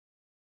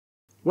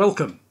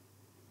Welcome.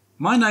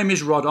 My name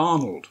is Rod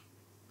Arnold.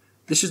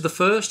 This is the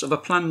first of a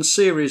planned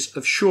series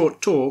of short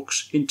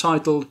talks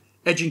entitled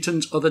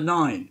Edgington's Other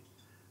Nine,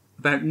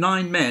 about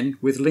 9 men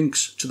with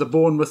links to the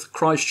Bournemouth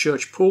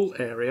Christchurch Pool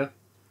area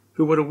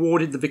who were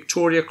awarded the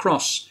Victoria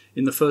Cross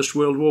in the First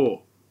World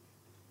War.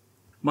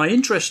 My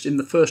interest in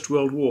the First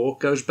World War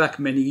goes back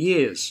many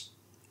years.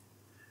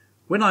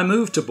 When I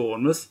moved to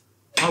Bournemouth,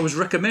 I was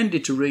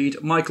recommended to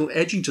read Michael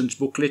Edgington's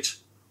booklet,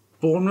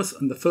 Bournemouth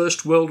and the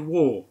First World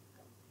War,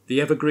 The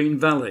Evergreen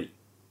Valley.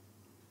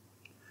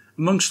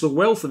 Amongst the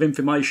wealth of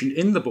information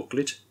in the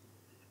booklet,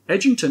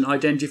 Edgington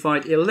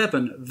identified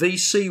 11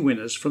 VC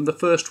winners from the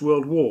First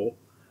World War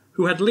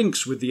who had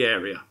links with the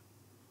area.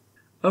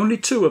 Only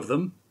 2 of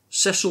them,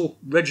 Cecil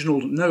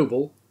Reginald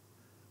Noble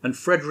and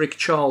Frederick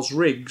Charles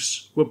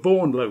Riggs, were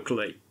born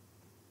locally.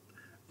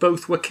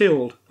 Both were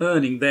killed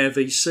earning their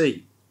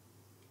VC.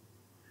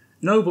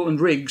 Noble and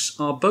Riggs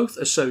are both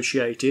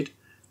associated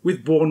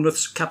with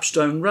Bournemouth's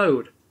Capstone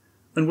Road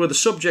and were the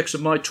subjects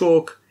of my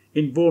talk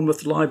in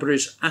Bournemouth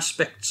Library's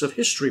Aspects of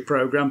History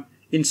programme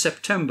in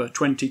September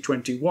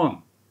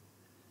 2021.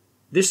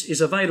 This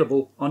is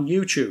available on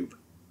YouTube.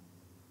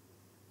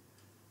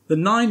 The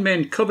 9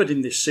 men covered in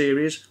this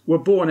series were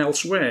born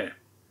elsewhere,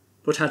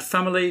 but had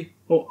family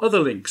or other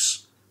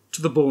links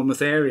to the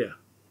Bournemouth area.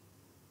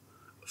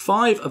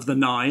 5 of the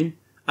 9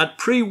 had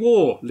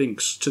pre-war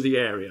links to the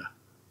area.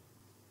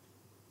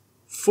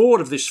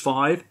 4 of this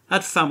 5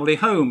 had family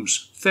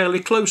homes fairly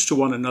close to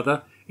one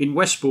another in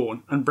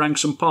Westbourne and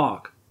Branksome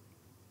Park.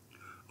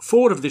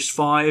 4 of this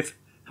 5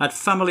 had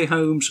family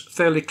homes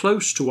fairly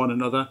close to one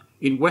another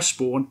in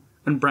Westbourne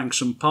and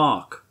Branksome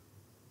Park.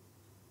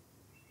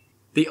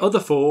 The other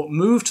 4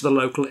 moved to the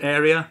local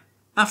area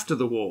after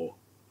the war.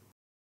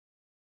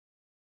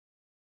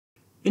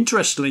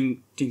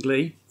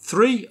 Interestingly,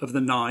 3 of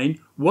the 9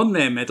 won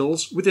their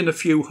medals within a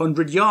few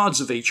hundred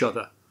yards of each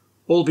other,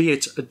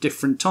 albeit at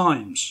different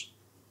times,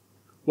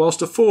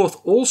 whilst a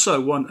 4th also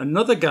won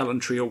another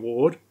gallantry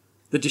award,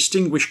 the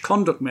Distinguished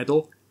Conduct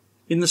Medal,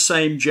 in the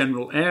same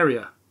general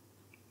area.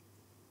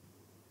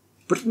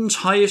 Britain's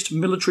highest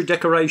military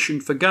decoration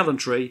for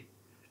gallantry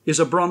is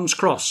a Bronze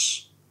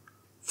Cross,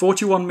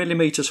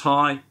 41mm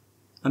high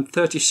and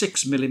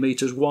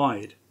 36mm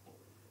wide,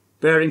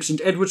 bearing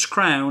St Edward's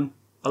crown,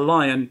 a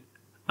lion,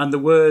 and the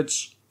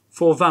words,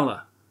 "For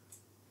Valour."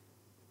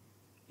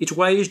 It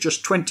weighs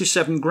just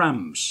 27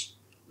 grams,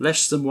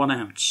 less than 1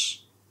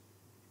 ounce.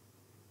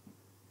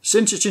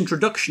 Since its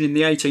introduction in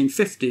the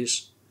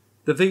 1850s,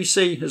 the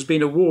VC has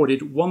been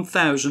awarded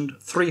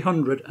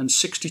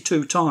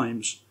 1,362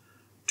 times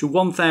to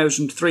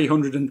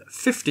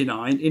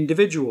 1,359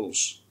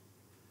 individuals.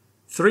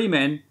 3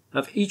 men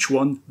have each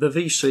won the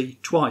VC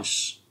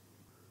twice.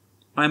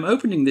 I am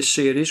opening this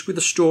series with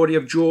the story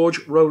of George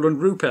Rowland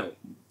Roupell.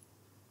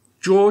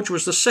 George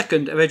was the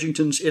second of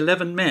Edgington's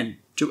 11 men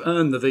to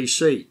earn the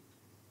VC.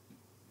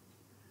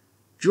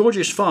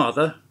 George's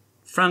father,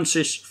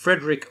 Francis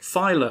Frederick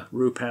Filer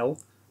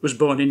Roupell, was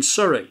born in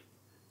Surrey,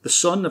 the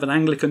son of an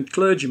Anglican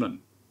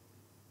clergyman.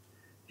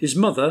 His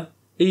mother,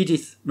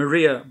 Edith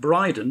Maria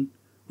Bryden,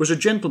 was a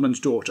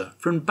gentleman's daughter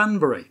from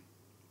Banbury.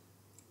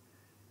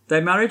 They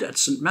married at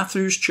St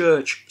Matthew's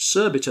Church,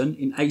 Surbiton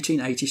in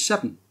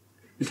 1887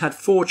 and had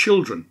 4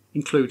 children,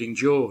 including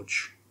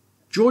George.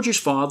 George's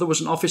father was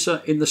an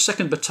officer in the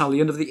 2nd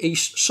Battalion of the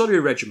East Surrey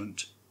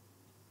Regiment.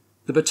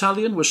 The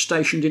battalion was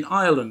stationed in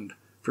Ireland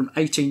from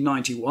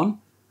 1891,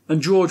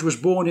 and George was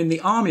born in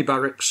the army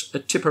barracks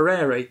at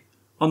Tipperary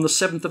on the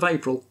 7th of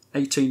April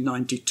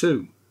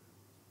 1892.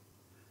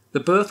 The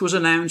birth was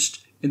announced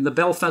in the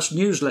Belfast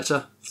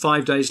newsletter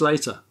 5 days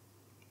later.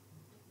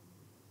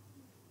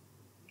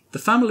 The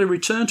family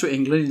returned to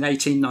England in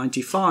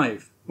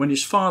 1895, when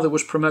his father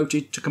was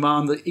promoted to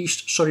command the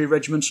East Surrey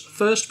Regiment's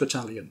 1st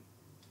Battalion.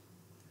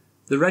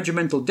 The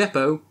regimental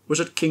depot was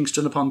at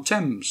Kingston upon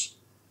Thames,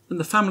 and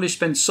the family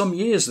spent some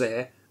years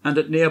there and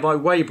at nearby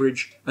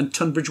Weybridge and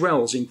Tunbridge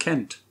Wells in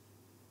Kent.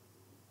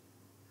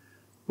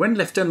 When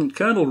Lieutenant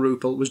Colonel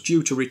Roupell was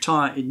due to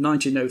retire in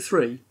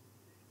 1903,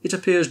 it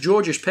appears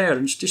George's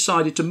parents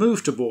decided to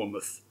move to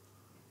Bournemouth,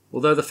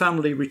 although the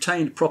family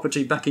retained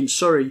property back in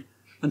Surrey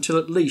until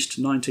at least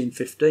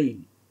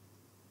 1915.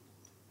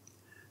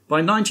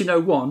 By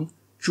 1901,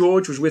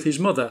 George was with his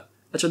mother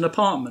at an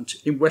apartment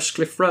in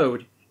Westcliff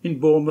Road in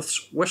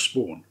Bournemouth's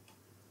Westbourne,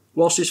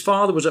 whilst his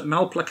father was at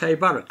Malplaquet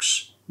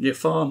Barracks near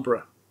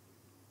Farnborough.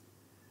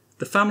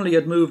 The family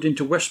had moved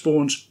into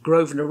Westbourne's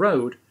Grosvenor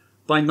Road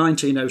by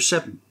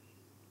 1907.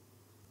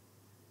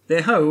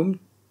 Their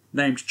home,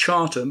 named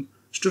Chartham,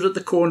 stood at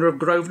the corner of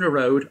Grosvenor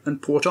Road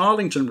and Port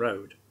Arlington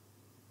Road.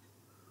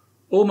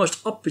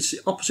 Almost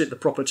opposite the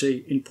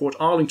property in Port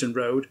Arlington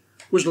Road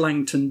was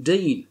Langton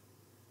Dean,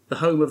 the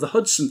home of the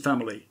Hudson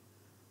family,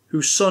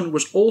 whose son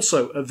was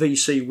also a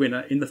VC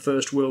winner in the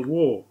First World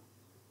War.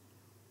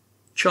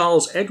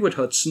 Charles Edward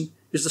Hudson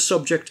is the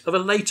subject of a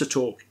later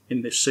talk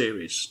in this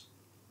series.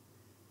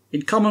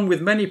 In common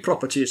with many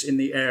properties in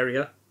the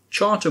area,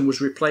 Chartham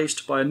was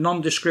replaced by a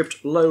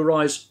nondescript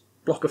low-rise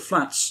block of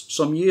flats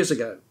some years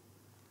ago.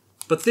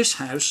 But this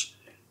house,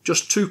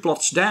 just 2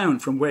 plots down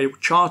from where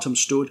Chartham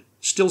stood,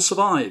 still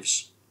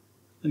survives,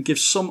 and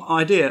gives some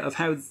idea of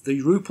how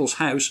the Roupell's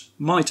house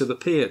might have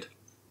appeared.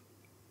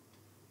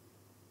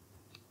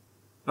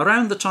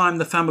 Around the time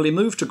the family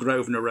moved to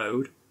Grosvenor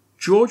Road,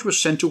 George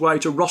was sent away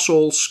to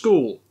Rossall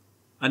School,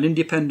 an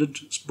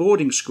independent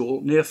boarding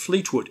school near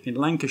Fleetwood in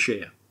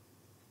Lancashire.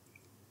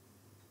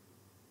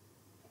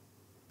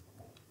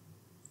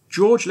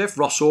 George left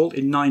Rossall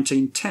in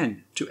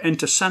 1910 to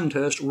enter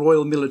Sandhurst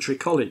Royal Military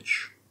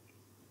College.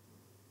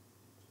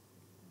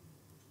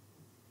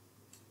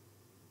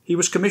 He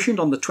was commissioned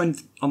on the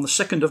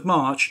 2nd of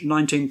March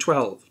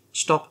 1912.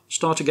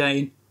 Start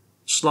again,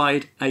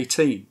 slide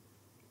 18.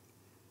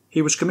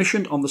 He was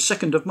commissioned on the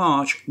 2nd of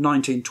March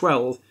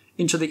 1912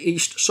 into the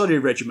East Surrey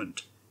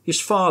Regiment,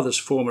 his father's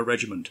former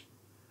regiment,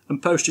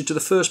 and posted to the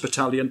 1st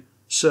Battalion,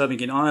 serving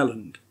in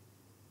Ireland.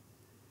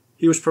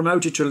 He was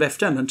promoted to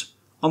lieutenant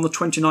on the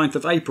 29th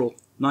of April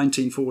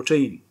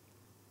 1914.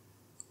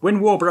 When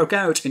war broke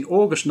out in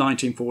August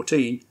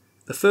 1914,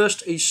 the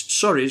 1st East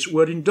Surreys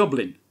were in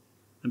Dublin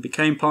and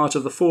became part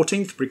of the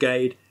 14th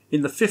Brigade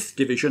in the 5th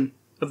Division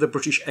of the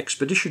British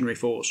Expeditionary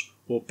Force,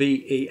 or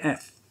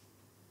BEF.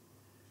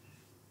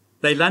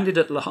 They landed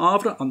at Le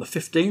Havre on the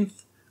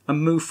 15th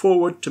and moved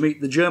forward to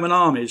meet the German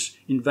armies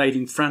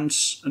invading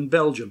France and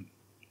Belgium.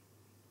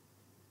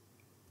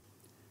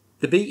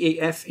 The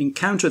BEF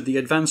encountered the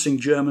advancing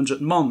Germans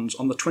at Mons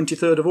on the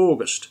 23rd of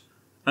August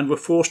and were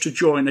forced to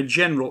join a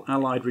general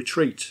Allied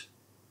retreat.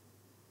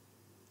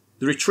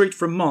 The retreat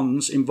from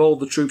Mons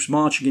involved the troops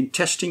marching in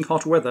testing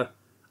hot weather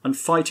and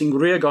fighting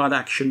rearguard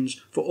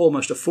actions for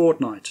almost a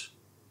fortnight.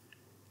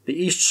 The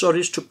East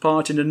Surreys took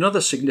part in another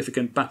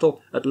significant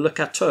battle at Le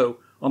Cateau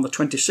on the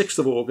 26th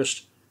of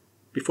August,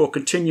 before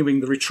continuing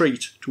the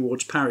retreat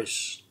towards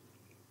Paris.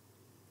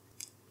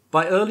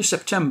 By early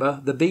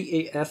September, the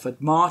BEF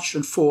had marched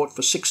and fought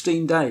for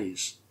 16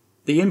 days,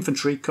 the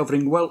infantry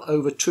covering well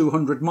over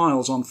 200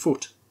 miles on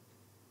foot.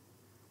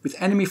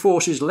 With enemy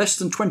forces less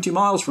than 20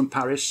 miles from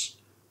Paris,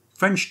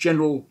 French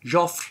General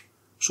Joffre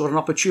saw an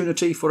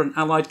opportunity for an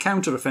Allied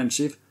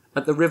counter-offensive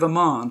at the River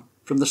Marne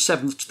from the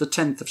 7th to the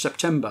 10th of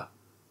September,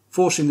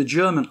 forcing the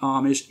German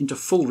armies into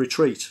full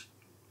retreat.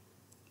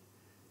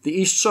 The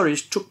East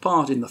Surreys took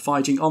part in the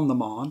fighting on the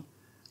Marne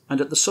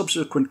and at the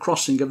subsequent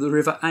crossing of the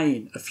River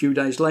Aisne a few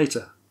days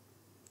later.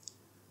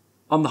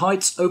 On the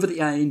heights over the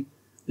Aisne,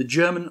 the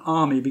German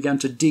army began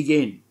to dig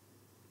in.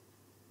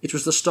 It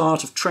was the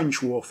start of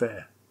trench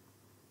warfare.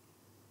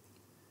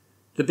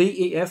 The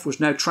BEF was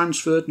now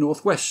transferred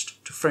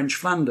northwest to French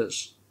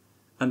Flanders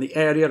and the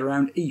area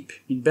around Ypres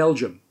in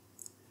Belgium,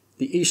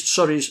 the East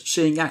Surreys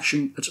seeing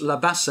action at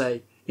La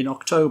Bassée in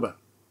October.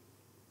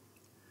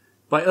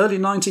 By early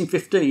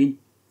 1915,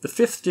 the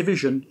 5th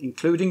Division,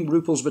 including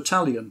Roupell's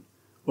battalion,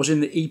 was in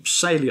the Ypres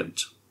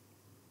salient.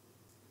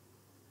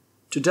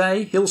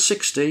 Today, Hill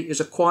 60 is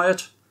a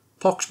quiet,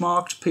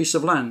 pox-marked piece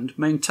of land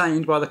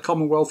maintained by the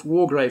Commonwealth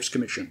War Graves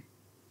Commission.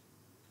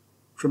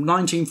 From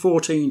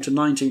 1914 to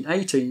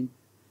 1918,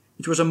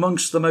 it was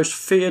amongst the most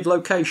feared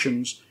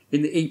locations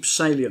in the Ypres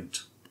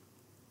salient.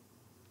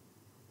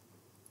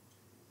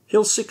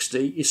 Hill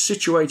 60 is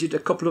situated a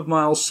couple of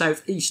miles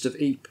southeast of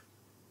Ypres.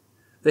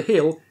 The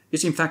hill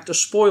is in fact a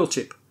spoil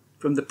tip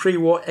from the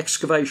pre-war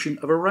excavation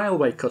of a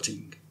railway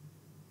cutting.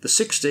 The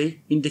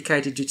 60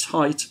 indicated its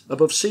height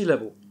above sea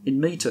level in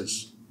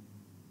metres.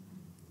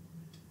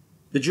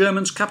 The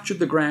Germans captured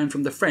the ground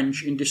from the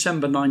French in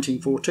December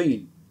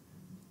 1914.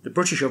 The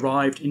British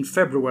arrived in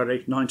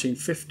February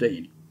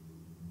 1915.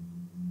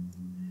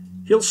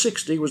 Hill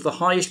 60 was the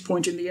highest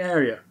point in the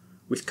area,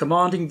 with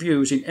commanding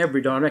views in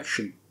every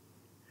direction.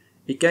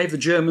 It gave the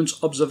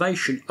Germans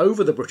observation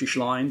over the British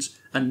lines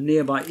and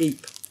nearby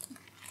Ypres.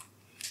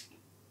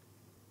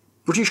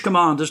 British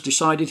commanders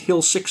decided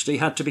Hill 60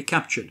 had to be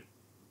captured.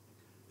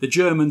 The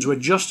Germans were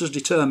just as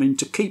determined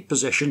to keep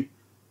possession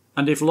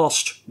and, if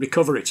lost,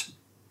 recover it.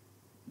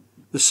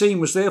 The scene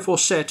was therefore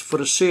set for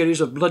a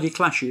series of bloody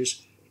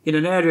clashes in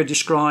an area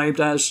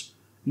described as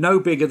no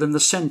bigger than the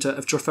centre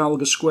of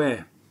Trafalgar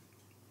Square.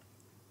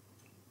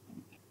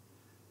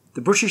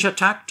 The British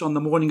attacked on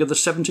the morning of the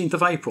 17th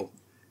of April,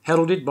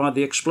 heralded by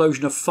the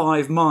explosion of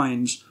 5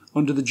 mines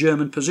under the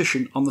German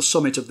position on the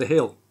summit of the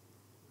hill.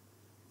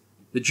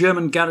 The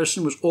German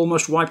garrison was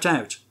almost wiped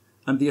out,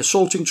 and the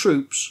assaulting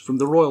troops from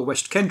the Royal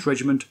West Kent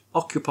Regiment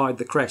occupied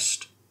the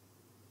crest.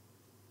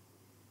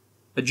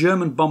 A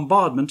German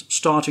bombardment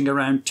starting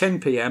around 10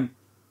 p.m.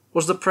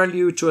 was the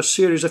prelude to a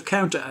series of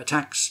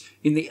counter-attacks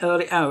in the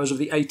early hours of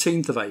the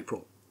 18th of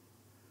April.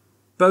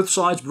 Both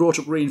sides brought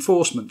up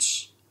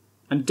reinforcements,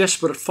 and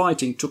desperate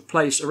fighting took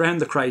place around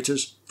the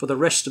craters for the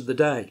rest of the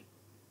day.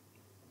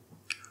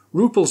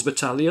 Roupell's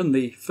battalion,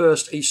 the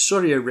 1st East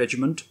Surrey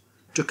Regiment,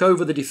 took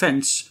over the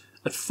defence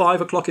at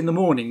 5 o'clock in the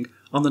morning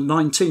on the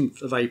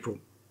 19th of April.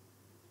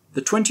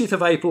 The 20th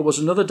of April was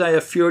another day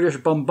of furious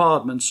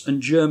bombardments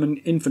and German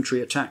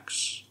infantry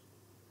attacks.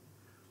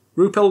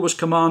 Roupell was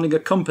commanding a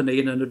company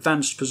in an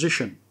advanced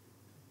position.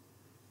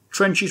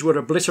 Trenches were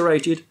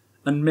obliterated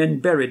and men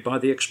buried by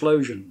the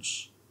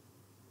explosions.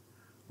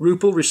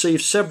 Roupell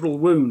received several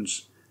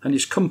wounds and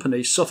his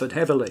company suffered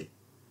heavily,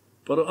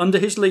 but under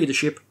his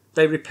leadership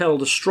they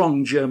repelled a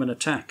strong German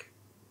attack.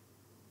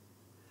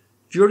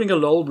 During a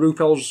lull,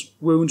 Roupell's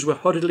wounds were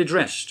hurriedly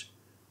dressed,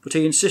 but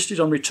he insisted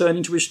on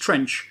returning to his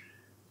trench,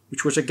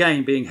 which was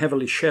again being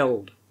heavily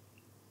shelled.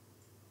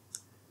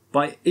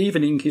 By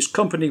evening, his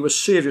company was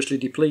seriously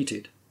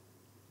depleted.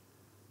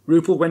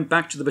 Roupell went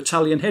back to the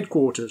battalion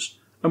headquarters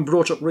and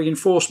brought up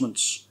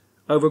reinforcements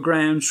over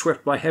ground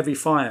swept by heavy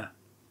fire.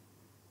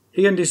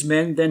 He and his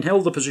men then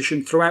held the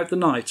position throughout the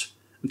night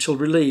until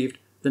relieved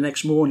the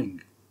next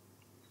morning.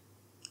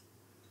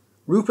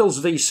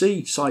 Roupell's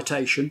VC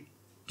citation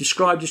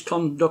described his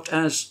conduct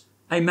as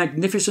a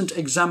magnificent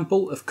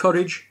example of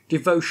courage,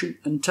 devotion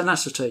and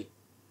tenacity,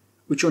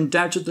 which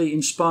undoubtedly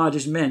inspired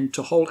his men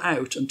to hold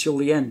out until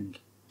the end.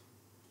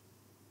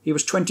 He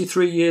was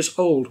 23 years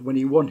old when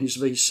he won his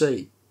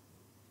VC.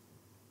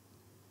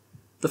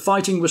 The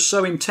fighting was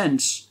so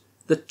intense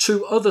that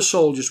two other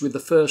soldiers with the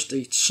 1st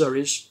East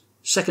Surreys,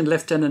 2nd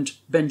Lieutenant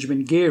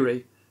Benjamin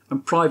Geary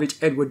and Private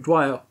Edward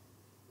Dwyer,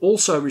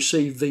 also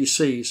received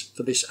VCs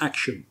for this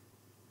action.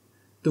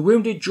 The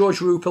wounded George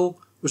Roupell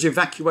was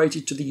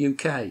evacuated to the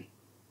UK.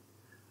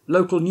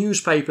 Local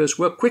newspapers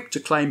were quick to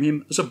claim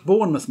him as a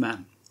Bournemouth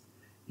man.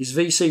 His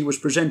VC was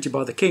presented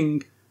by the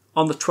King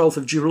on the 12th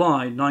of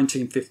July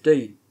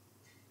 1915.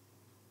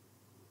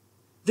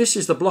 This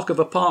is the block of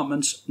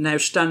apartments now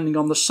standing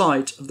on the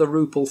site of the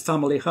Roupell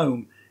family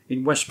home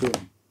in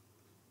Westbourne.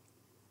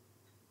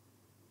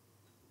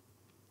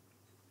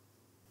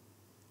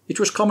 It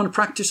was common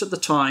practice at the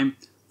time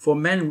for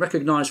men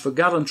recognised for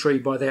gallantry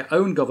by their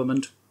own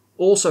government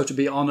also to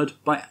be honoured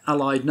by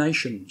allied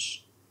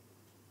nations.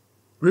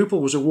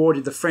 Roupell was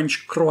awarded the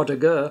French Croix de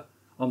Guerre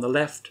on the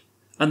left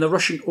and the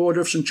Russian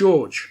Order of St.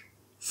 George,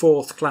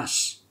 4th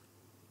class.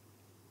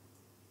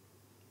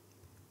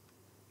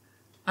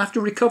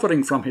 After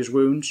recovering from his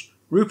wounds,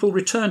 Roupell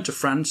returned to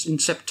France in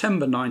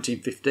September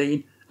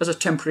 1915 as a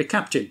temporary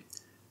captain,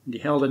 and he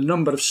held a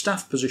number of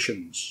staff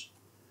positions.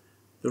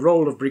 The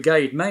role of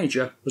brigade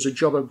major was a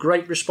job of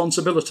great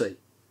responsibility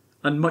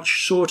and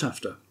much sought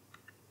after.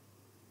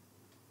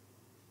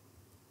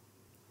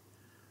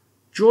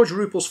 George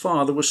Roupell's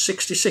father was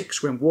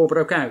 66 when war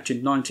broke out in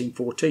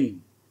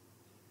 1914.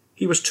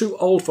 He was too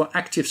old for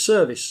active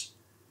service,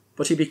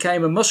 but he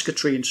became a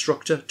musketry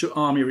instructor to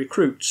army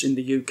recruits in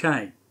the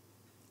UK.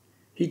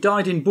 He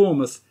died in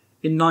Bournemouth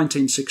in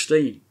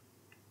 1916.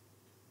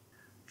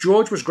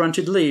 George was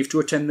granted leave to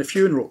attend the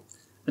funeral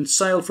and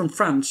sailed from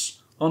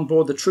France on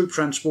board the troop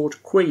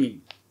transport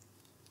Queen.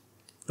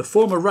 The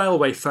former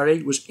railway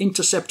ferry was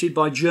intercepted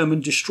by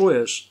German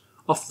destroyers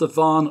off the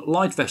Varne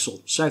light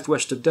vessel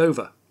southwest of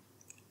Dover.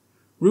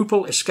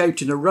 Roupell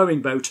escaped in a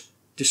rowing boat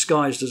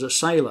disguised as a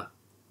sailor.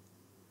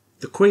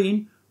 The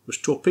Queen was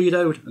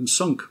torpedoed and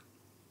sunk.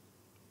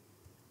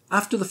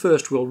 After the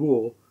First World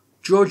War,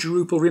 George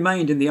Roupell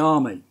remained in the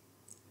army.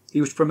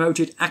 He was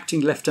promoted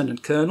acting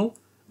lieutenant colonel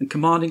and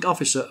commanding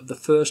officer of the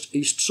 1st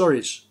East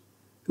Surreys,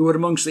 who were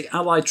amongst the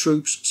Allied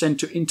troops sent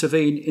to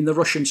intervene in the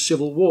Russian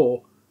Civil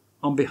War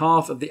on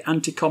behalf of the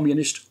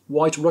anti-communist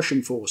White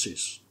Russian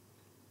forces.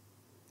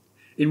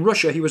 In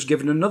Russia he was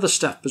given another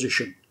staff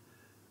position,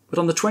 but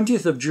on the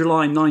 20th of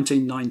July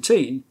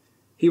 1919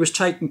 he was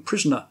taken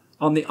prisoner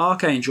on the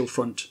Archangel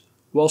front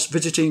whilst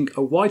visiting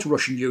a White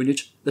Russian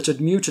unit that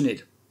had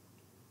mutinied.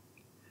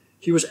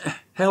 He was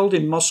held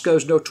in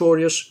Moscow's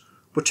notorious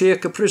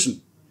Butyrka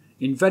prison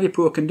in very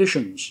poor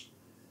conditions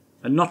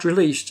and not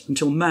released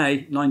until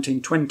May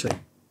 1920.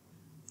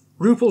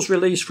 Roupell's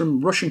release from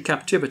Russian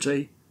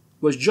captivity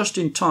was just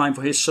in time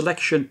for his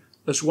selection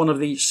as one of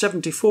the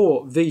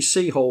 74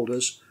 VC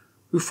holders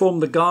who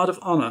formed the Guard of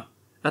Honour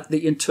at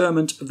the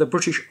interment of the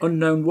British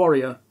unknown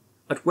warrior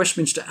at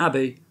Westminster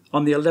Abbey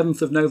on the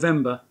 11th of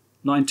November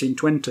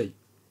 1920.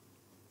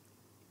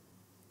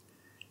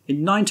 In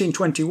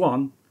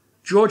 1921,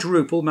 George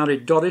Roupell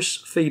married Doris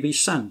Phoebe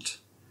Sant,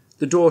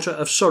 the daughter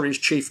of Surrey's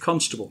Chief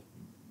Constable.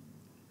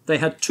 They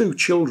had 2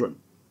 children.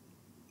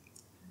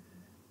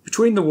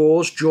 Between the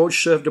wars,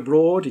 George served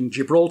abroad in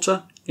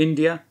Gibraltar,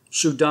 India,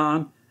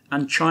 Sudan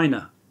and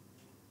China.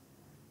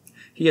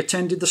 He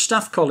attended the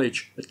Staff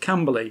College at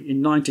Camberley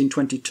in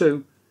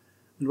 1922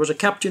 and was a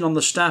captain on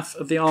the staff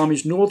of the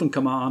Army's Northern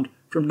Command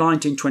from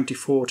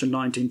 1924 to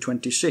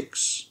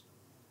 1926.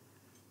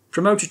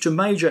 Promoted to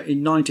Major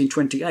in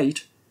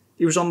 1928,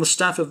 he was on the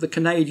staff of the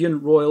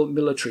Canadian Royal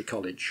Military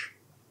College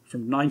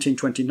from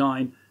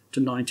 1929 to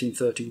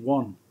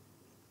 1931.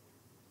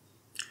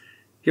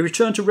 He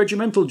returned to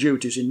regimental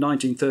duties in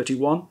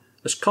 1931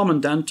 as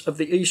Commandant of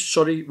the East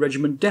Surrey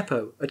Regiment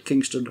Depot at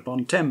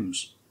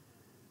Kingston-upon-Thames,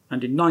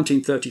 and in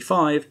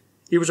 1935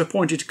 he was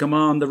appointed to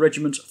command the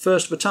regiment's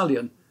 1st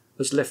Battalion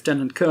as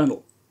Lieutenant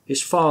Colonel,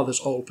 his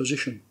father's old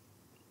position.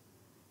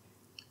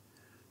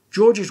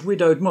 George's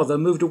widowed mother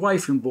moved away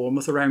from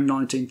Bournemouth around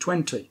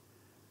 1920,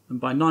 and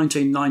by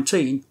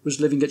 1919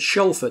 was living at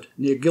Shelford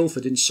near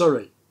Guildford in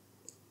Surrey.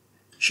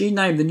 She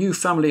named the new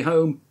family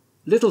home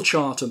Little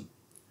Chartham,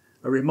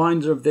 a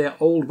reminder of their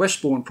old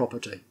Westbourne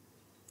property.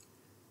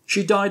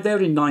 She died there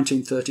in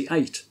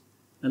 1938,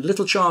 and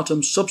Little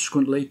Chartham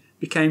subsequently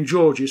became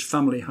George's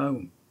family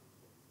home.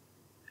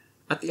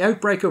 At the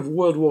outbreak of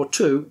World War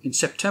II in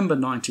September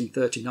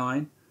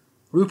 1939,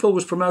 Roupell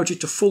was promoted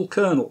to full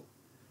colonel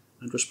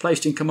and was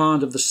placed in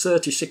command of the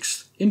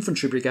 36th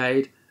Infantry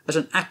Brigade as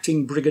an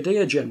acting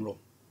brigadier general.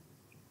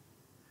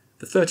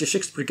 The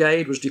 36th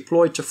Brigade was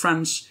deployed to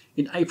France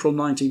in April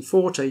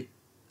 1940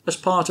 as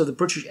part of the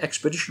British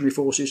Expeditionary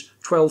Force's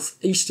 12th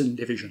Eastern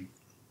Division.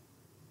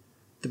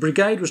 The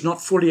brigade was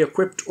not fully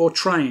equipped or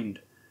trained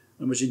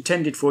and was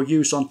intended for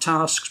use on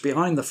tasks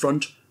behind the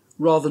front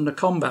rather than a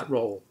combat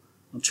role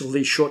until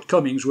these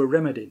shortcomings were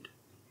remedied.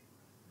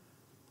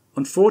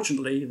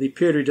 Unfortunately, the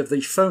period of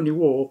the phony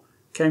war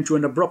came to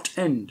an abrupt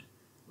end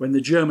when the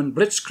German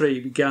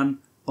Blitzkrieg began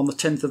on the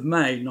 10th of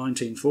May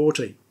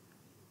 1940.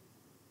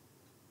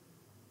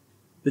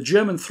 The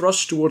German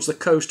thrust towards the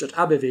coast at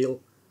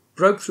Abbeville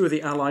broke through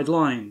the Allied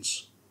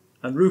lines,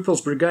 and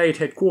Roupell's brigade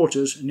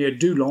headquarters near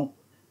Doullens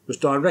was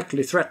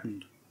directly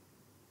threatened.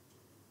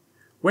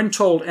 When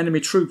told enemy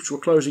troops were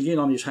closing in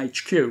on his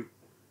HQ,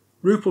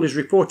 Roupell is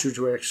reported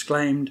to have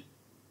exclaimed,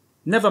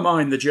 "Never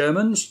mind the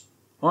Germans,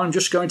 I'm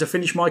just going to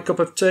finish my cup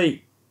of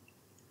tea."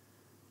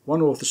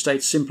 One author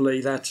states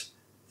simply that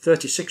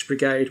 36th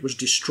Brigade was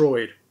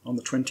destroyed on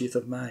the 20th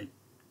of May.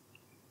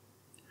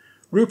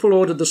 Roupell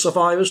ordered the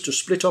survivors to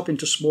split up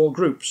into small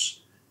groups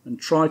and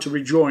try to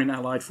rejoin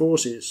Allied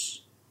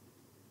forces.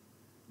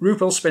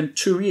 Roupell spent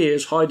 2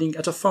 years hiding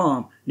at a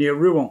farm near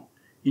Rouen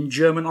in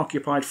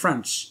German-occupied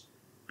France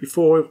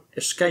before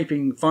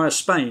escaping via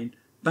Spain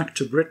back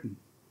to Britain.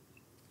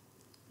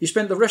 He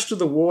spent the rest of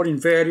the war in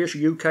various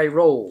UK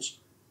roles,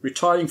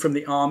 retiring from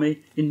the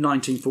army in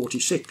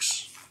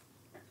 1946.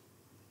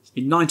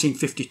 In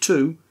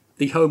 1952,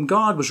 the Home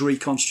Guard was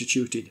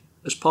reconstituted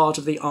as part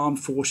of the Armed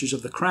Forces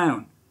of the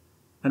Crown,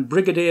 and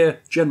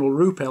Brigadier General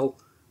Roupell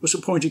was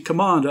appointed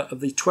commander of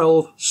the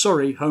 12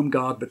 Surrey Home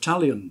Guard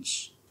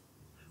battalions.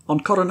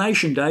 On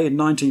Coronation Day in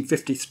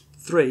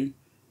 1953,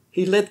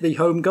 he led the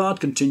Home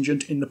Guard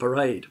contingent in the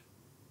parade.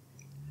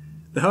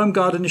 The Home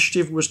Guard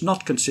initiative was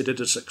not considered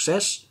a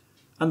success,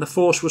 and the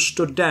force was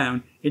stood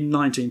down in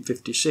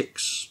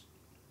 1956.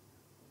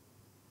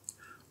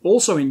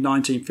 Also in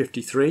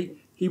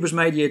 1953, he was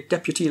made a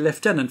Deputy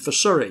Lieutenant for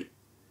Surrey,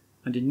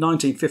 and in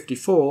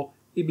 1954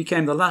 he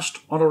became the last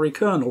honorary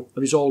colonel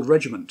of his old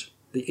regiment,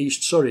 the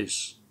East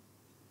Surreys.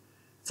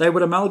 They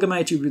were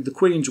amalgamated with the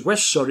Queen's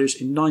West Surreys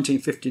in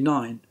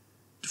 1959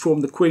 to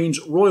form the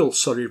Queen's Royal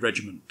Surrey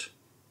Regiment.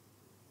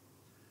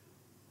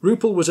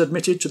 Roupell was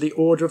admitted to the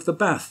Order of the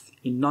Bath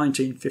in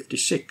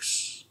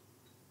 1956.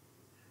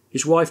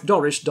 His wife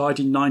Doris died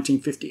in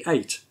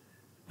 1958,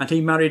 and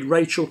he married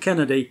Rachel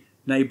Kennedy,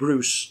 née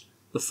Bruce,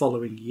 the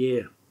following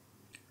year.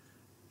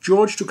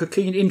 George took a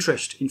keen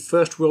interest in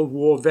First World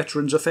War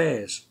veterans'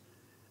 affairs,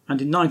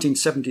 and in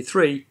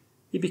 1973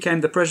 he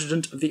became the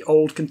president of the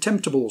Old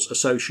Contemptibles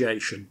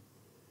Association.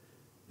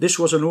 This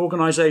was an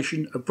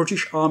organisation of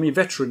British Army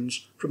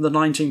veterans from the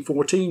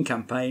 1914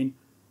 campaign,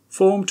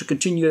 formed to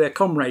continue their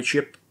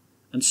comradeship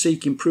and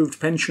seek improved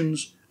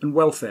pensions and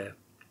welfare.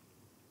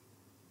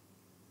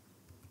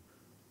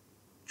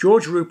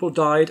 George Roupell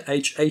died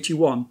aged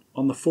 81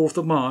 on the 4th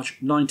of March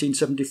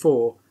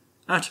 1974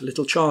 at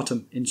Little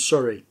Chartham in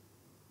Surrey.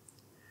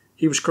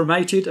 He was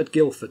cremated at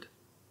Guildford.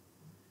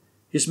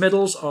 His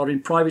medals are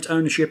in private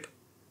ownership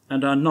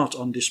and are not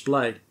on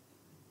display.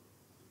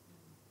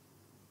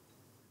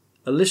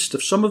 A list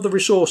of some of the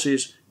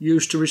resources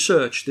used to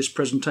research this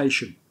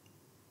presentation.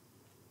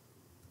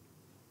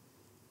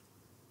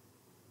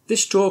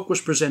 This talk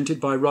was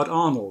presented by Rod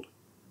Arnold,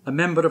 a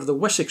member of the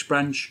Wessex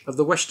branch of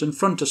the Western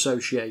Front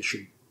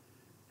Association,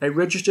 a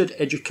registered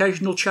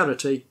educational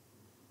charity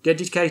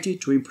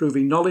dedicated to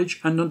improving knowledge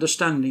and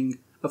understanding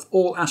of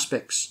all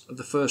aspects of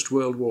the First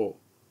World War.